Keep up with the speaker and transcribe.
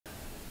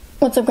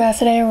What's up, guys?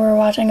 Today we're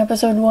watching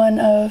episode 1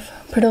 of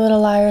Pretty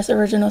Little Liars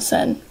Original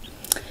Sin.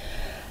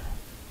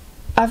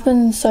 I've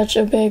been such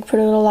a big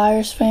Pretty Little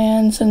Liars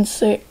fan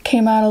since it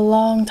came out a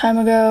long time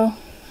ago.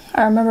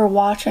 I remember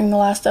watching the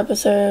last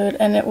episode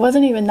and it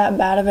wasn't even that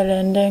bad of an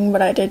ending,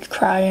 but I did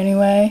cry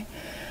anyway.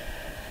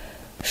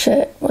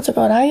 Shit, what's it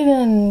called? I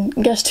even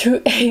guessed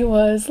who A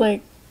was,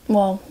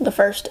 well, the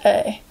first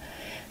A,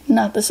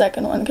 not the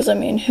second one, because I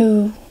mean,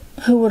 who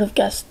would have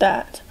guessed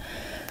that?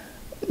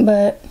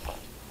 But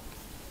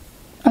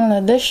I don't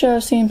know, this show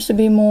seems to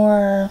be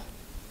more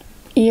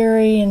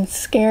eerie and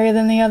scary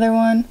than the other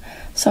one,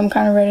 so I'm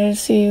kind of ready to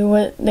see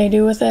what they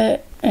do with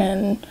it,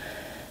 and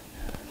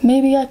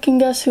maybe I can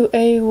guess who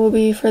A will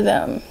be for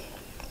them.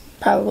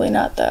 Probably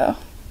not, though.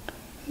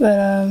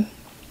 But,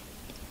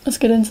 let's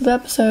get into the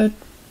episode.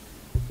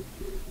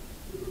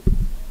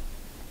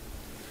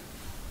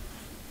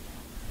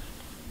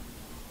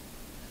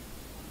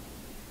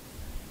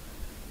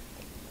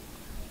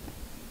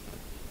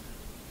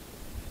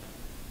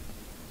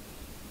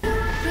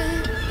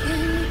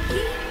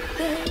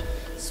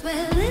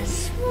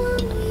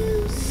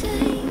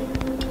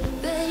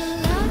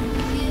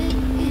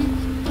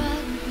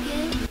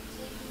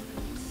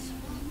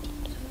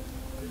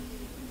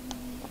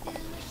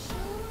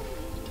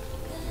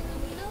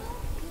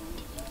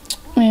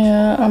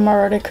 Yeah, I'm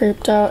already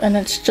creeped out, and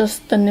it's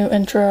just the new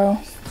intro.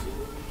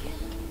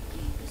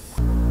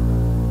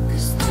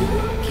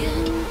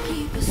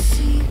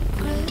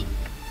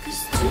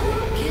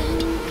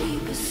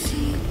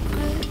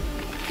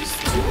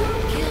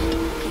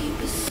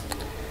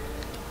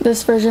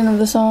 This version of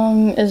the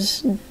song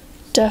is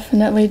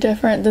definitely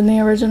different than the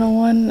original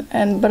one,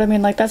 but I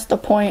mean, that's the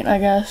point, I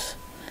guess.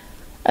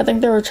 I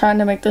think they were trying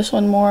to make this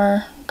one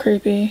more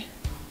creepy.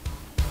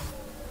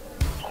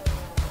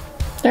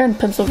 They're in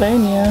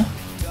Pennsylvania,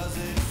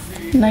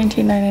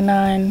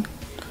 1999.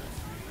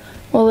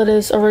 Well, it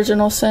is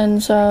Original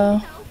Sin,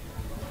 so.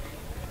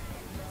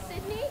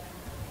 Sydney?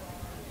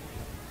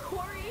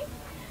 Corey?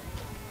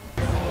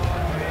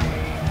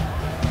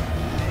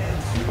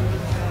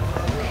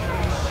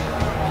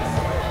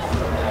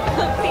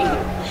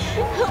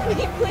 Help me,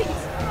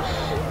 please.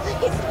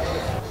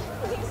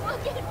 Please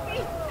look at me,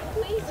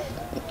 please.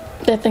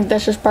 They think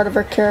that's just part of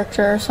her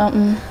character or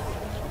something.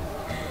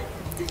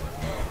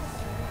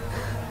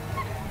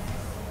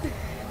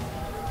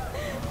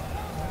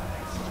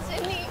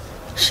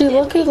 She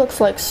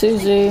looks like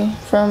Susie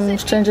from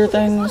Stranger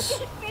Things.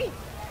 Look at me.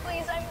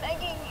 Please, I'm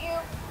begging you.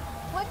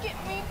 Look at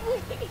me,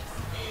 please.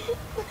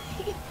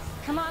 Please.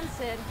 Come on,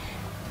 Sid.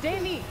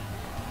 Danny,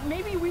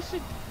 maybe we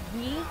should...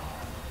 We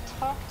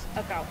talked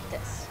about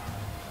this.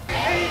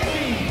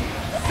 18,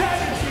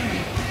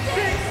 17,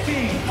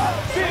 16,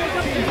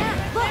 15,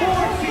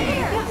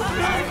 14,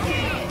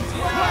 19,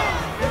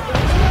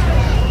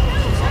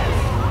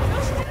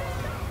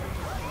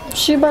 12.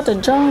 She about to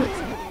jump.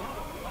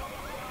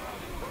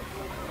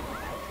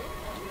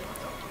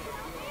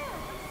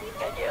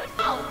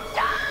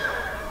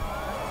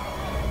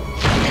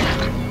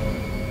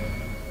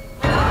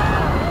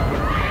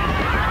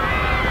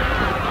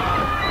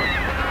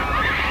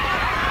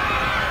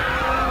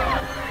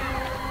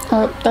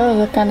 Oh, that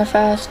was a kind of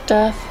fast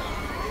death.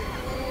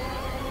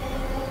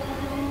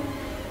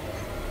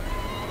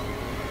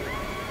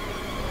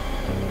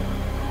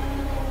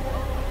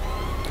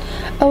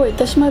 Oh wait,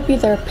 this might be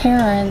their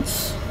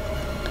parents.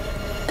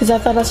 Because I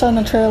thought I saw in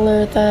the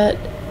trailer that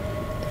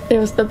it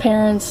was the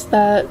parents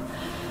that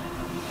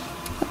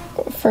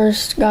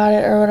first got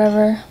it or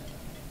whatever.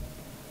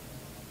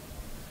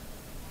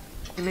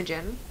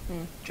 Imogen,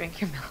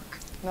 drink your milk.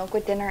 Milk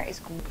with dinner is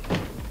good.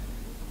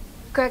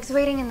 Greg's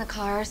waiting in the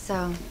car,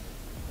 so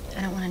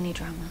I don't want any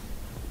drama.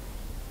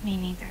 Me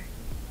neither.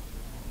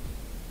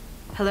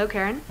 Hello,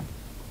 Karen.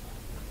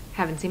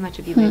 Haven't seen much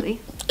of you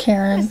lately.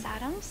 Karen. Miss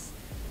Adams?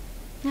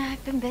 Nah,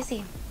 I've been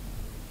busy.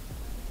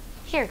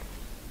 Here.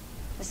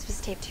 This was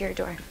taped to your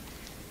door.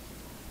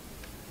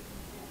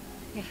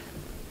 Yeah.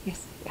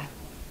 Yes, yeah.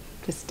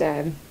 Just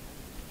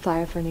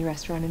flyer for a new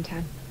restaurant in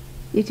town.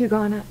 You two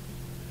going up?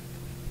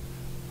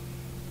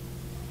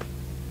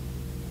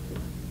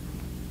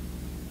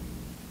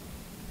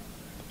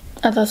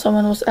 I thought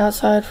someone was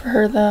outside for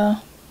her though.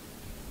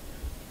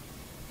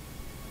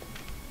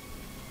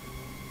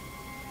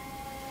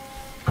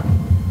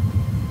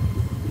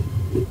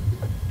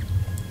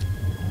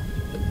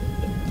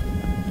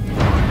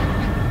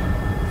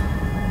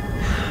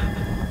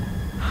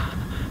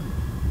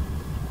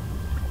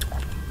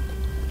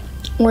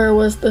 Where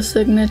was the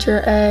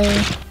signature A?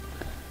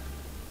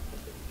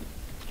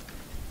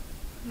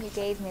 You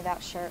gave me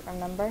that shirt,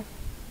 remember?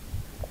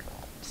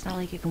 It's not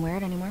like you can wear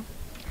it anymore.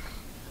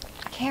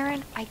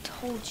 Karen, I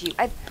told you.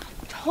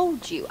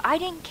 I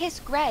didn't kiss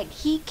Greg.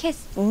 He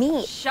kissed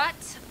me.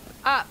 Shut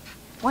up.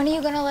 When are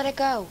you gonna let it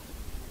go?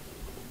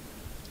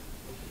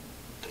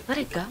 Let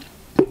it go.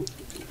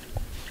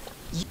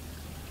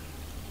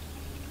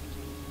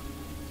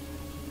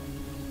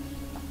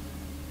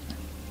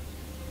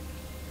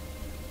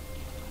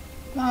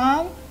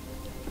 Mom?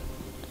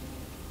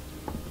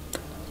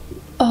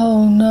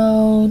 Oh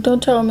no,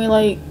 don't tell me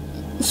like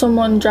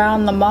someone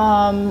drowned the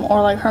mom,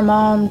 or like her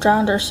mom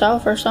drowned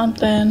herself or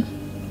something.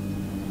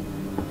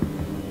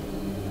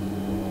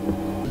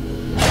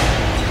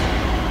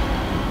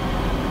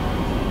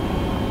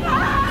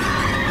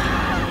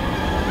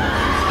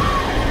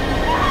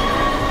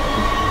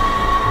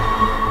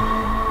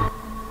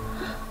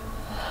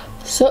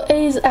 So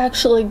A's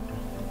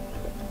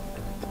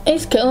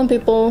killing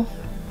people.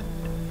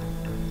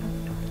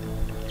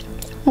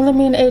 Well, I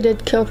mean, A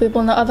did kill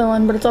people in the other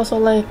one, but it's also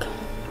like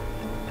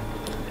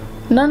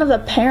none of the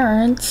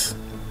parents.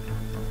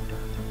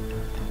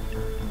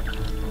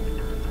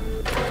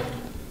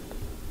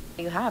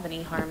 Do you have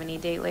any Harmony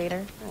date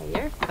later? Oh,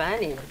 you're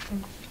funny.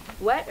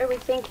 What are we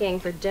thinking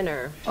for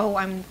dinner? Oh,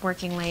 I'm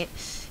working late.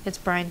 It's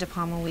Brian De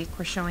Palma week.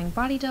 We're showing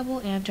Body Double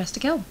and Just to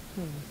Kill.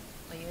 Well,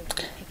 you've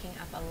been picking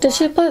up a Did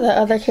she lot. play the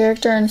other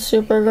character in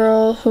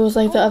Supergirl who was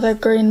like the other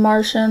Green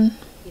Martian?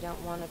 You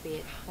don't want to be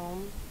at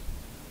home?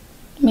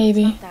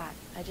 Maybe. Not that.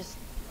 I just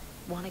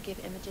want to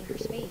give Imogen her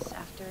space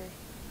after.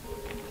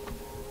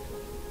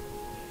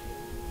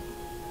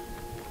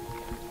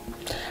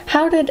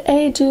 How did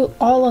A do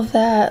all of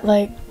that,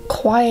 like,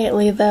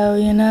 quietly though,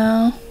 you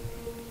know?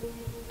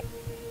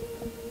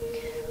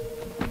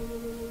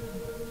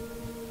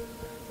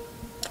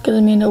 Because,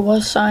 I mean, it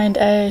was signed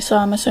A, so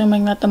I'm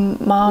assuming that the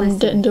mom Listen,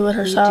 didn't do it will you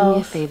herself. do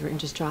me a favor and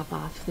just drop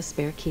off the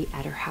spare key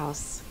at her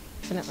house?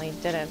 Definitely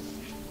didn't.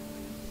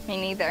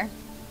 Me neither.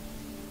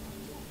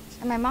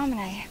 And my mom and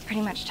I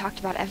pretty much talked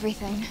about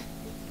everything.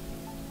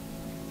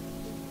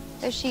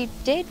 Though she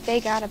did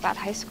vague out about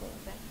high school.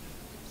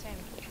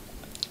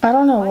 But I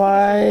don't know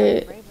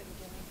why.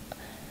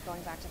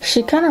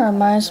 She kind of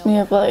reminds me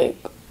of, like,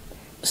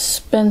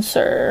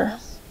 Spencer.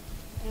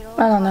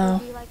 I don't know.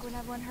 It'll be like when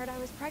everyone heard I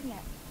was pregnant.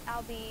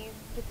 I'll be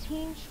the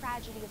teen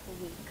tragedy of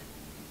the week.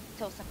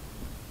 Till some.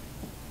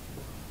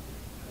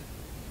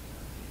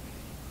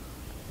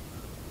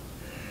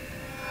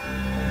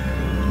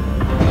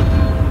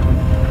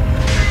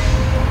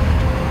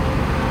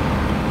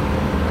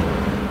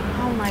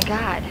 Oh my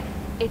God!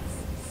 It's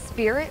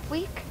Spirit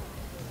Week.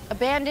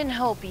 Abandon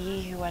hope,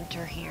 ye who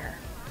enter here.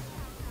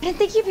 I didn't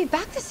think you'd be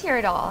back this year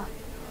at all.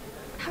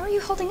 How are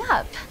you holding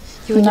up?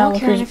 You would Now know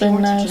Karen who's if you been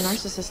weren't such a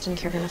nice. narcissist and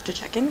cared enough to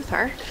check in with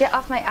her. Get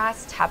off my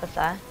ass,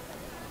 Tabitha.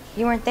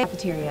 You weren't there.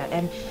 Cafeteria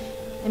and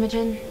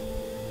Imogen,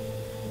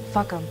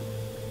 fuck them.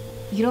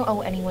 You don't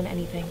owe anyone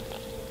anything.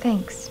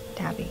 Thanks,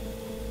 Tabby.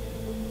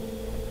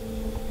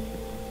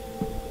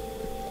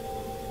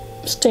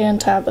 Stan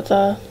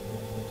Tabitha.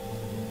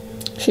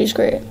 She's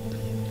great.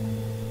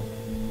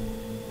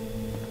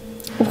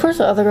 Of course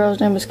the other girl's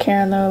name was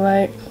Karen though,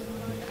 like.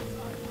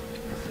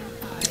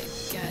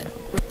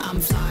 I'm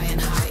flying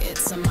high,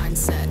 it's a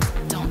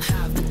mindset. Don't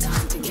have the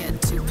time to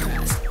get too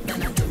pressed.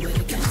 Then I do it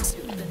again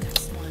to the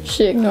next one.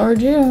 She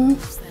ignored you. Then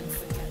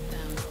forget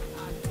them.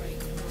 I break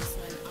rules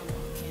when I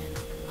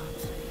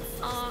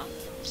walk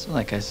in. So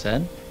like I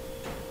said,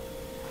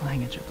 I'll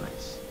hang at your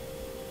place.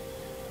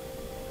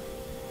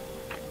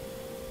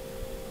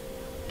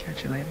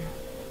 Catch you later.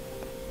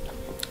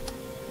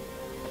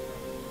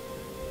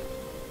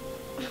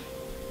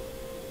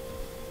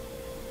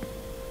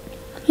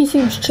 He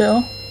seems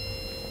chill.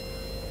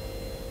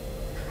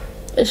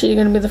 Is she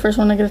gonna be the first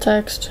one to get a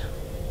text?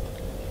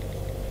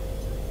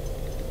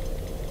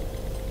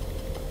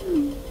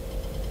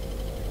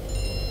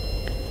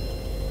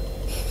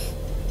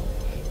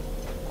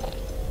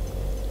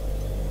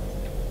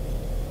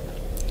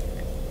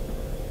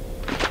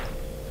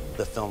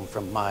 The film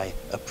from my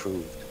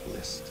approved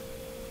list.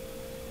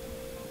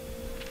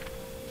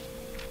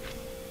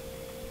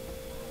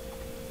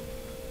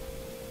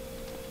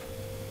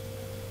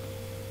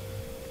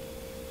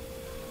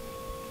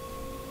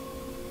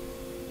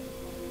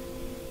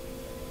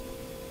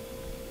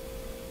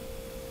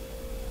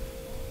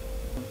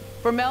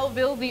 For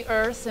Melville,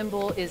 the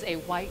symbol is a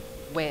white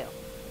whale.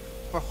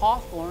 For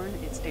Hawthorne,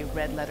 it's a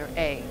red letter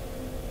A,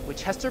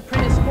 which Hester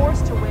Prynne is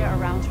forced to wear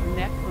around her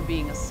neck for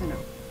being a sinner.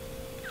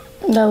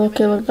 That looked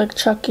like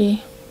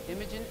Chucky.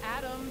 Imogen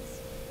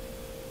Adams.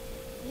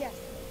 Yes.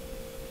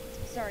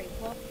 Sorry,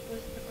 what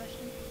was the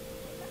question?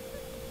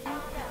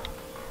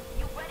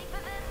 You ready for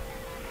this?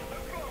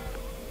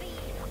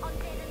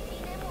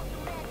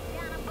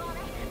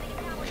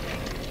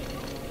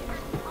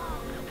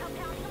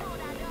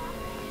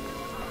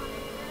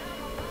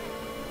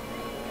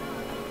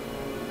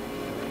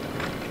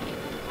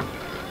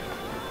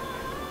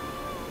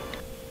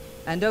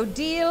 And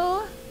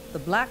Odile, the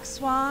Black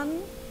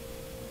Swan,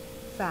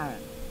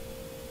 Farron.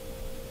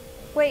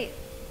 Wait,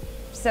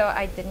 so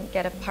I didn't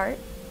get a part?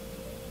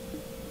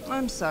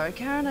 I'm sorry,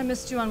 Karen, I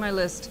missed you on my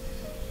list.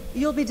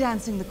 You'll be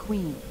dancing the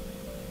Queen.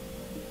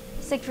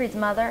 Siegfried's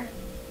mother.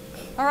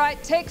 All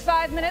right, take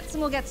 5 minutes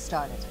and we'll get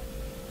started.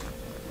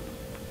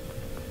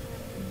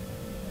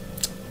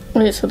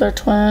 Wait, so they're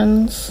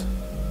twins?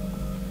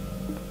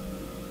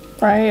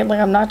 Right? Like,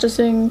 I'm not just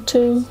seeing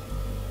two?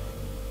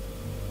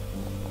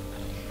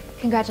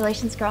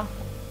 Congratulations, girl.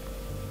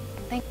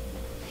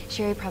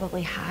 Sherry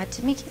probably had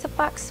to make you the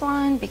Black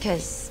Swan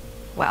because,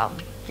 well,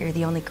 you're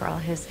the only girl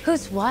who's...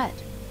 Who's what?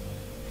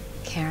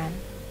 Karen,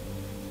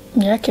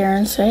 Yeah,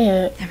 Karen, say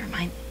it. Never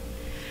mind.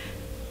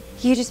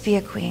 You just be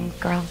a queen,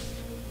 girl.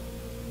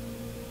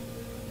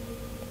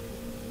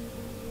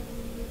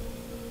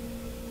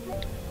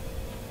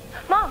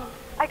 Mom,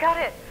 I got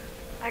it.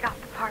 I got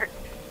the part.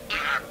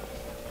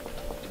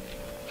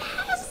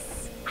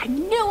 Yes! I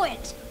knew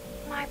it!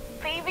 My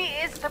baby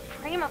is the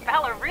prima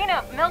ballerina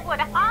of Milkwood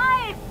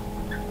High.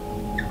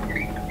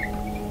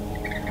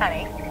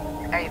 Honey,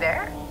 are you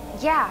there?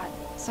 Yeah,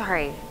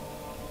 sorry.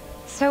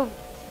 So,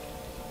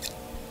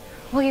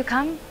 will you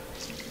come?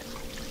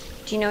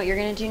 Do you know what you're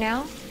gonna do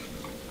now?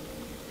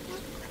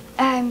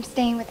 I'm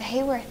staying with the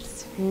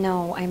Hayworths.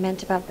 No, I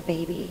meant about the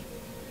baby.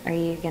 Are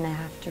you gonna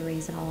have to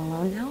raise it all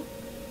alone now?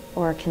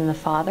 Or can the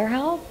father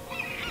help?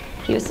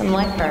 He was some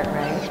lifeguard,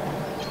 right?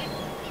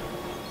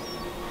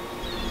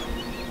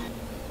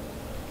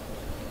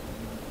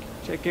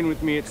 Check in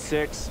with me at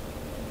 6,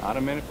 not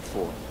a minute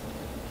before.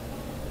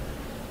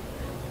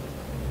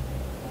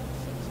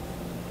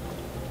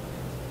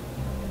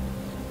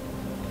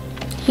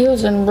 He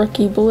was in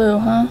Rookie Blue,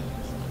 huh?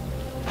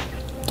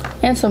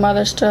 And some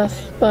other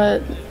stuff,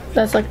 but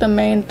that's like the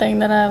main thing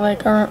that I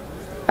like. I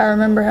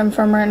remember him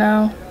from right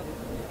now.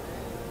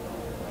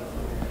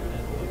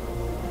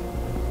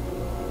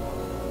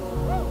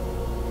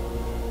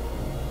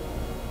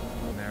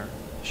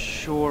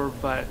 Sure,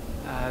 but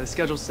the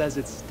schedule says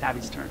it's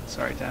Tabby's turn.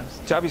 Sorry, Tabs.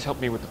 Tabby's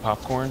helped me with the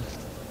popcorn.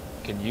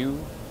 Can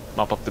you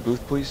mop up the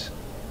booth, please?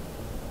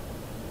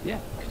 Yeah,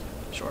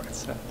 sure.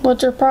 It's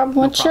What's your problem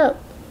with Chip?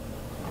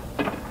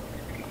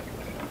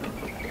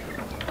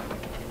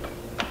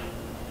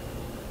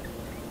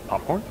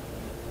 Popcorn?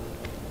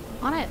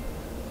 On it.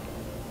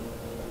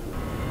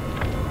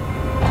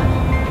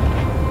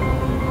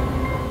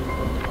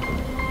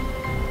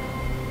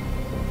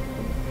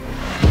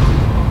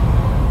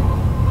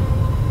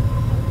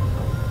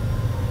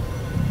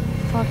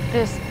 Fuck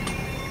this.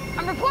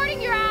 I'm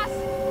reporting your ass!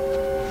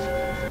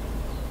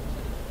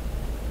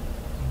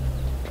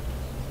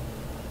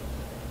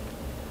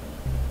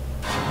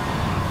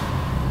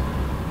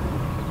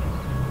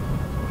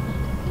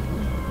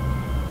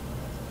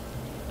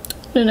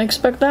 Didn't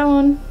expect that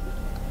one.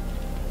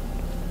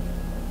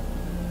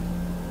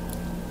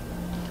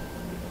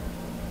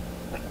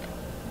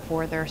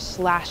 Or they're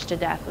slashed to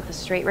death with a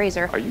straight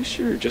razor. Are you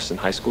sure you're just in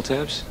high school,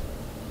 Tabs?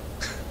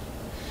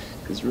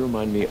 Because you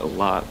remind me a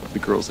lot of the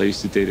girls I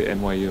used to date at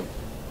NYU.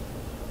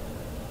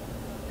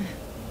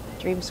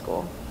 Dream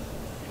school.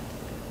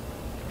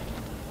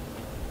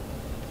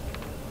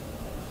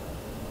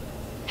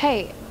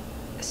 Hey,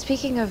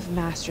 speaking of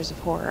Masters of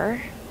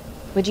Horror,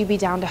 would you be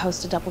down to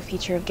host a double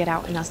feature of Get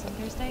Out and Us on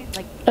Thursday?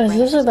 Like, Is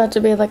this about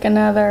to be like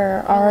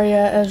another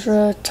Arya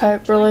Ezra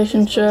type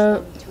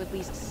relationship? to at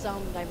least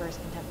some diverse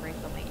contemporary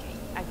filmmaking.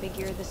 I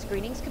figure the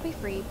screenings could be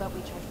free, but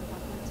we charge for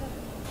popcorn instead.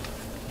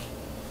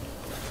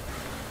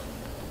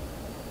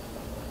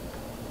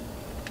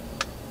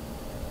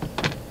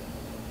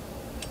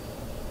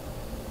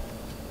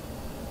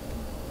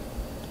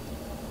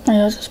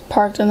 Yeah, it's just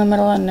parked in the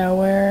middle of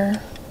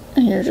nowhere,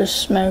 and you're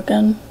just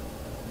smoking.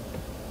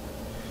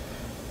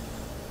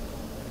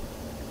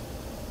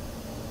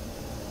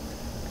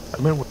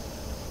 I mean,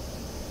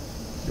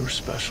 you're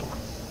special.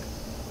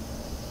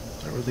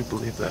 I really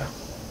believe that.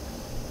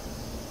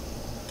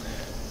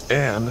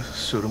 And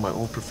so do my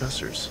old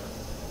professors.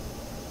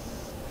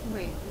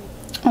 Wait.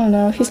 I don't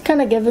know, he's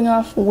kind of giving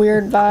off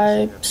weird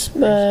vibes,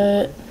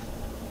 but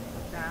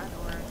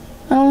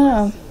I don't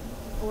know.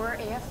 Or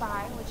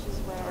AFI, which is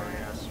where...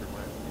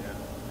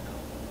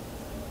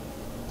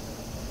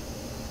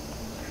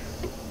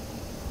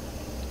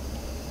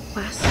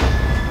 Wes,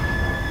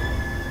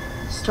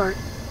 start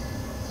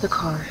the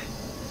car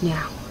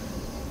now.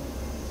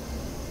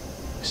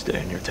 Stay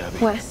in here, Tabby.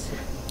 Wes,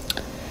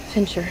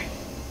 Fincher,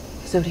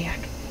 Zodiac.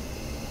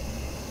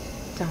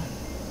 Don't.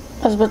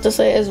 I was about to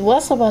say, is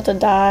Wes about to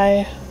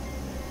die?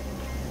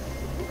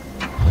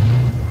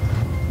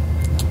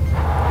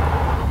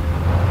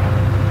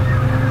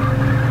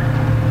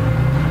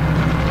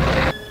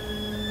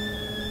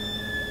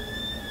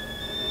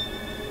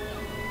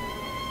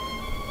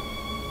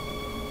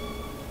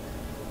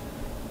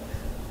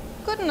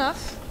 Good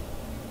enough.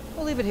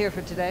 We'll leave it here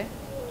for today.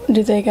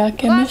 Do they got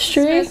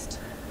chemistry? Dismissed.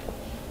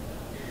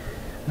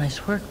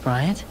 Nice work,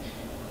 Bryant.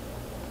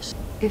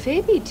 If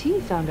ABT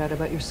found out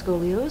about your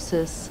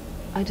scoliosis,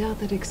 I doubt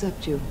they'd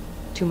accept you.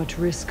 Too much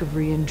risk of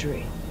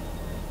re-injury.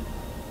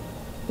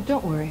 But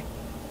don't worry.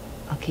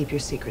 I'll keep your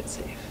secret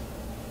safe.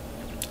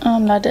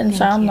 That didn't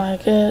sound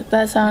like it.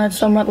 That sounded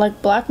somewhat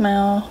like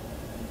blackmail.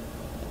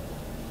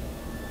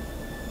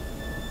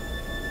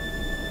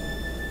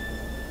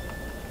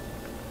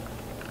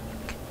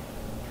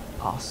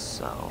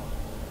 Also,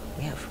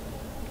 we have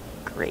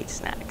great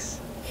snacks.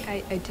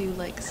 I do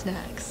like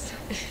snacks.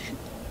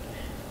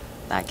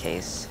 In that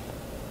case,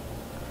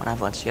 wanna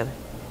have lunch together?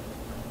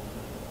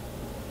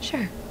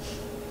 Sure.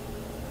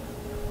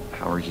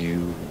 How are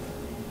you?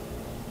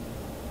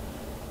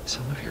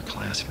 Some of your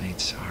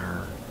classmates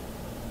are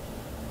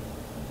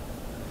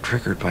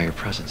triggered by your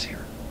presence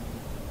here.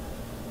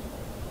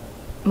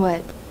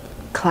 What?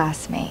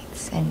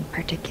 classmates in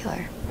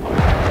particular.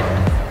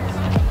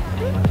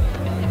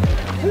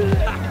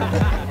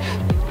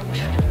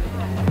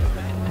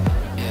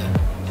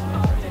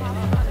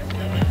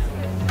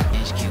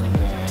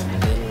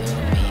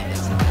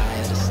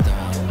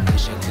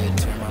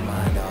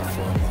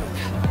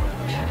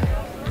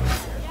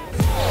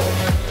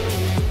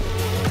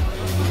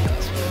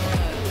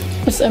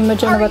 Is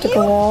Imogen about to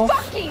go off?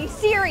 Fucking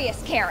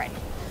serious, Karen?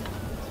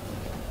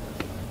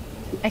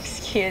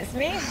 Excuse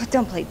me?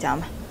 Don't play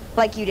dumb.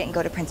 Like you didn't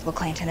go to Principal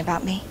Clanton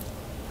about me.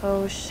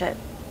 Oh, shit.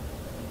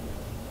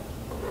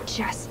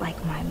 Just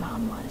like my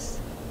mom was.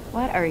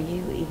 What are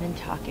you even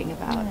talking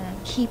about?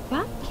 Keep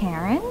up,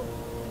 Karen.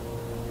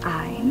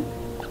 I'm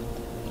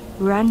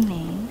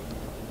running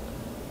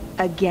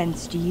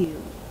against you.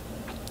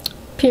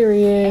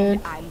 Period.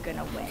 And I'm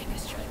gonna win.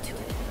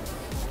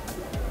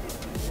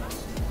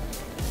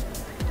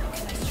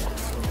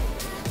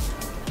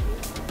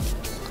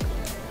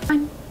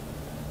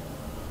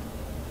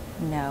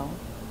 No.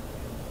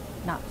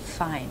 Not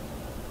fine.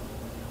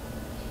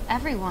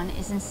 Everyone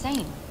is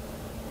insane.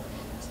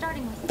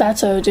 Starting with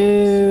That's a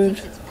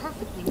dude.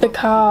 The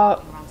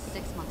cop. around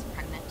 6 months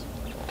pregnant.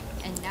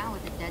 And now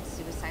with a dead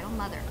suicidal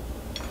mother.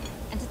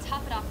 And to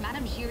top it off,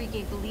 Madame Giry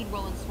gave the lead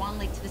role in Swan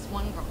Lake to this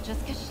one girl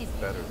just because she's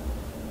better.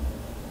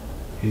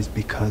 It is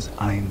because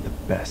I'm the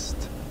best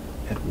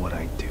at what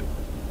I do.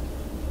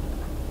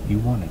 You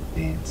want to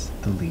dance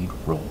the lead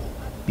role,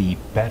 be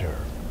better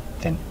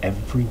than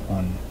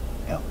everyone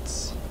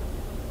else.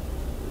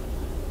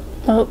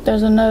 Oh,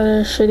 there's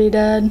another shitty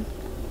dad.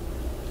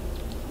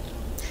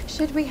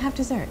 Should we have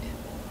dessert?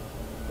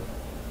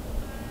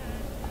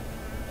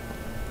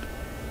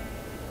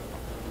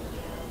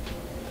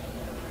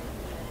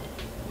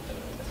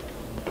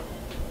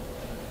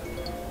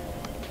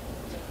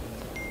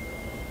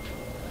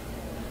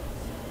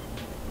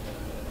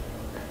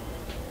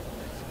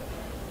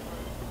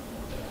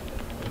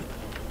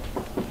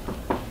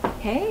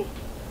 Hey,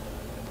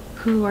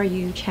 who are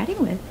you chatting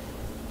with?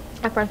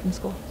 A friend from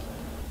school.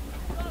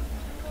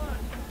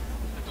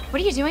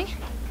 What are you doing?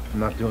 I'm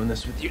not doing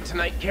this with you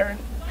tonight, Karen.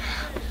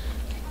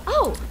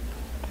 Oh,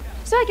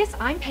 so I guess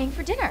I'm paying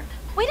for dinner.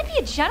 Way to be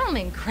a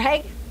gentleman,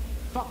 Greg.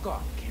 Fuck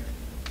off, Karen.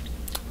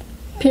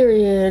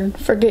 Period.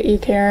 Forget you,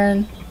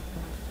 Karen.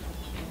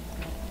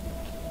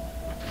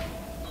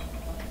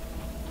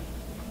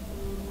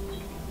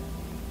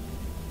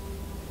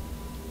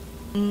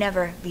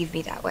 Never leave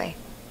me that way.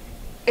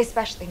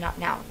 Especially not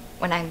now,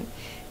 when I'm...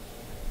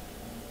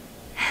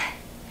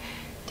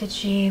 Did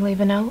she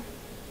leave a note?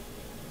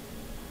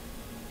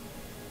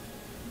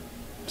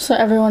 So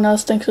everyone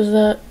else thinks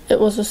that it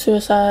was a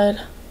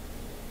suicide.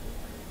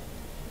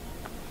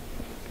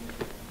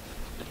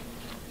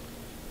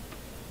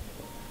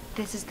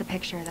 This is the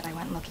picture that I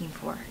went looking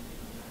for.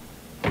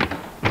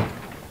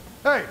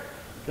 Hey,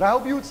 can I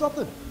help you with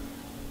something?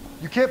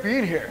 You can't be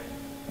in here.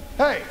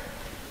 Hey!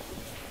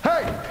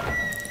 Hey!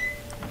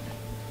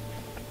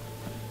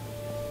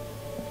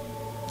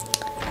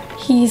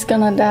 He's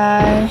gonna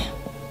die.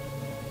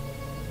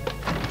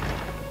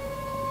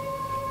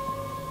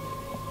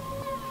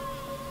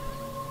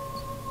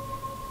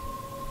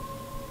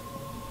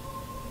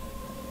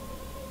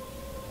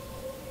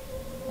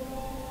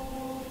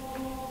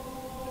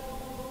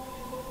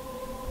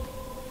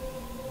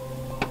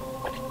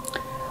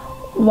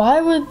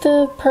 Why would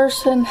the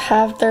person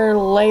have their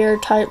lair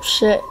type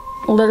shit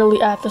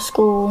literally at the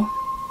school?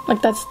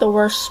 Like, that's the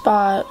worst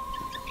spot.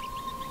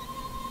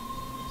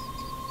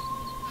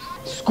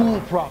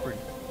 School property.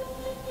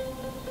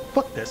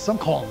 Fuck this, I'm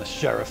calling the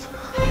sheriff.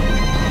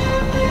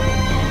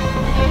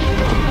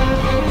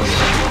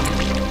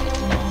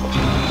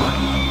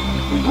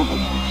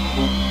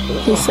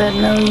 He said,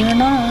 no, you're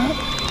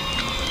not.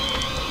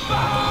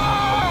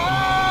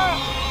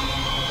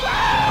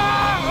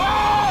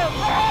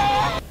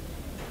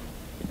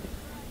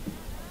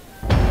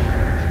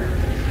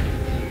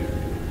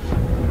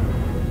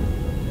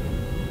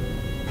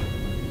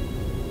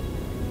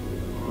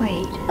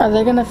 Wait. Are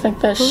they gonna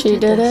think that she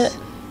did it?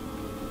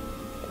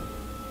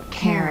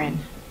 Karen.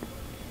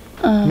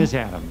 Ms.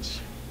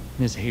 Adams,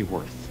 Ms.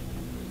 Hayworth,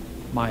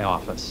 my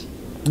office.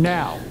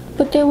 Now.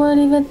 But they weren't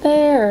even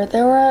there.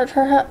 They were at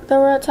they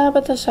were at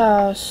Tabitha's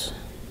house.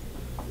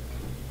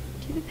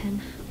 Do you have a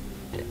pen?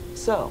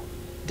 So,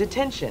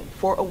 detention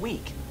for a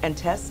week and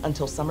tests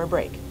until summer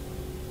break.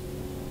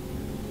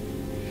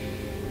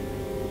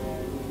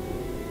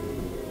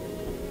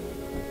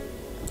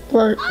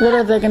 What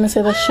are they gonna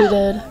say that she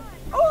did?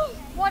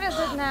 What is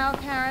it now,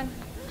 Karen?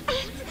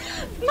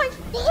 My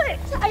foot!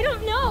 I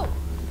don't know!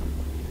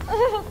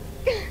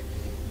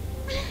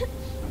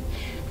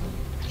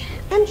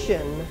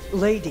 Detention,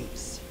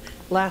 ladies,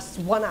 lasts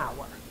 1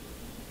 hour.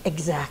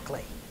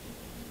 Exactly.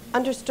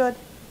 Understood?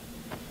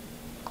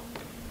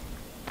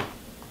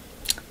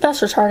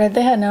 That's retarded.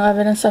 They had no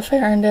evidence that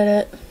Farron did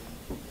it.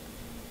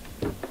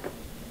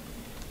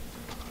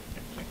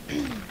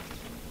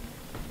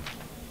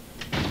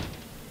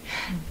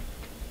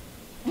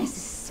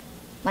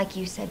 Like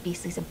you said,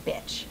 Beasley's a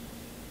bitch.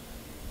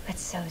 But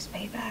so's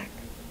payback.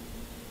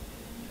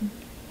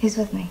 He's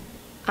with me.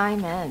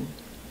 I'm in.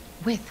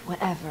 With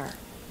whatever.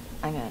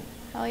 I'm in.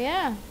 Hell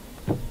yeah.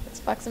 Let's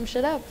fuck some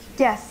shit up.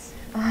 Yes,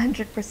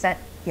 100%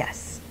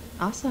 yes.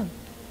 Awesome.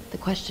 The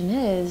question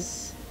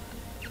is,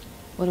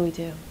 what do we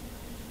do?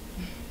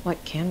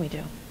 What can we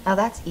do? Now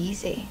that's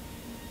easy.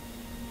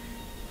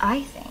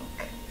 I think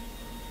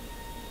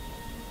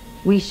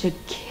we should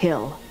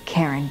kill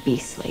Karen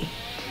Beasley.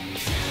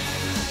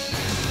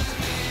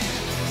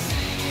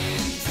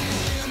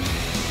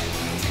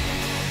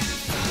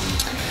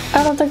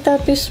 I don't think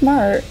that'd be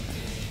smart.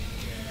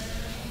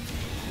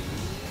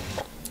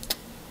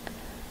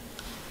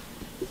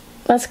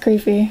 That's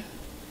creepy.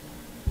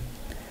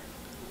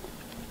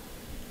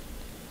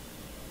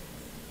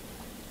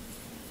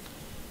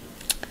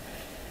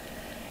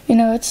 You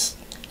know, it's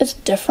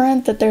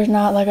different that there's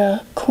not like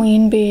a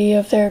queen bee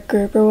of their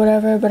group or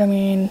whatever, but I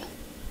mean,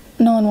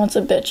 no one wants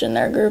a bitch in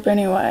their group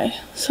anyway,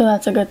 so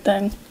that's a good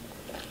thing.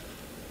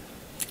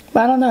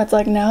 But I don't know, it's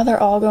like now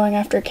they're all going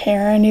after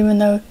Karen, even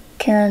though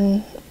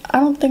Karen, I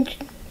don't think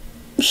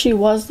she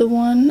was the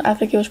one. I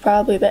think it was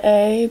probably the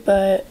A,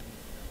 but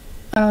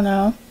I don't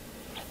know.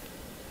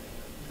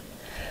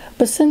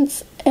 But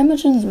since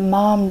Imogen's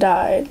mom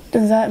died,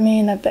 does that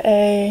mean that the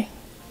A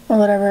or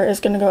whatever is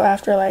gonna go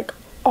after like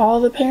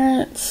all the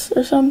parents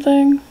or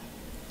something?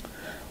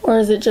 Or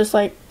is it just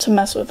like to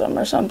mess with them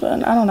or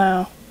something? I don't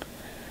know.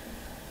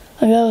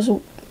 Like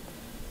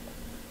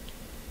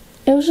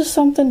it was just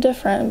something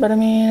different, but I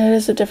mean, it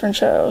is a different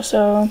show,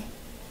 so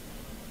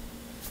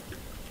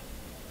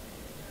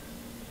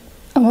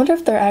I wonder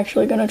if they're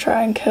actually gonna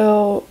try and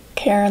kill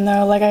Karen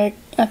though. Like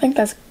I think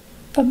that's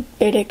a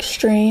bit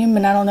extreme,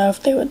 and I don't know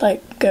if they would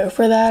like go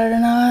for that or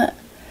not,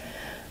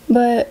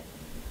 but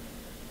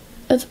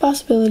it's a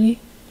possibility.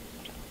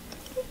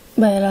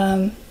 But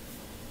I'm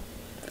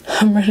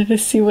ready to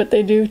see what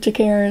they do to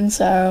Karen,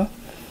 so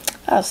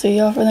I'll see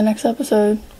y'all for the next episode.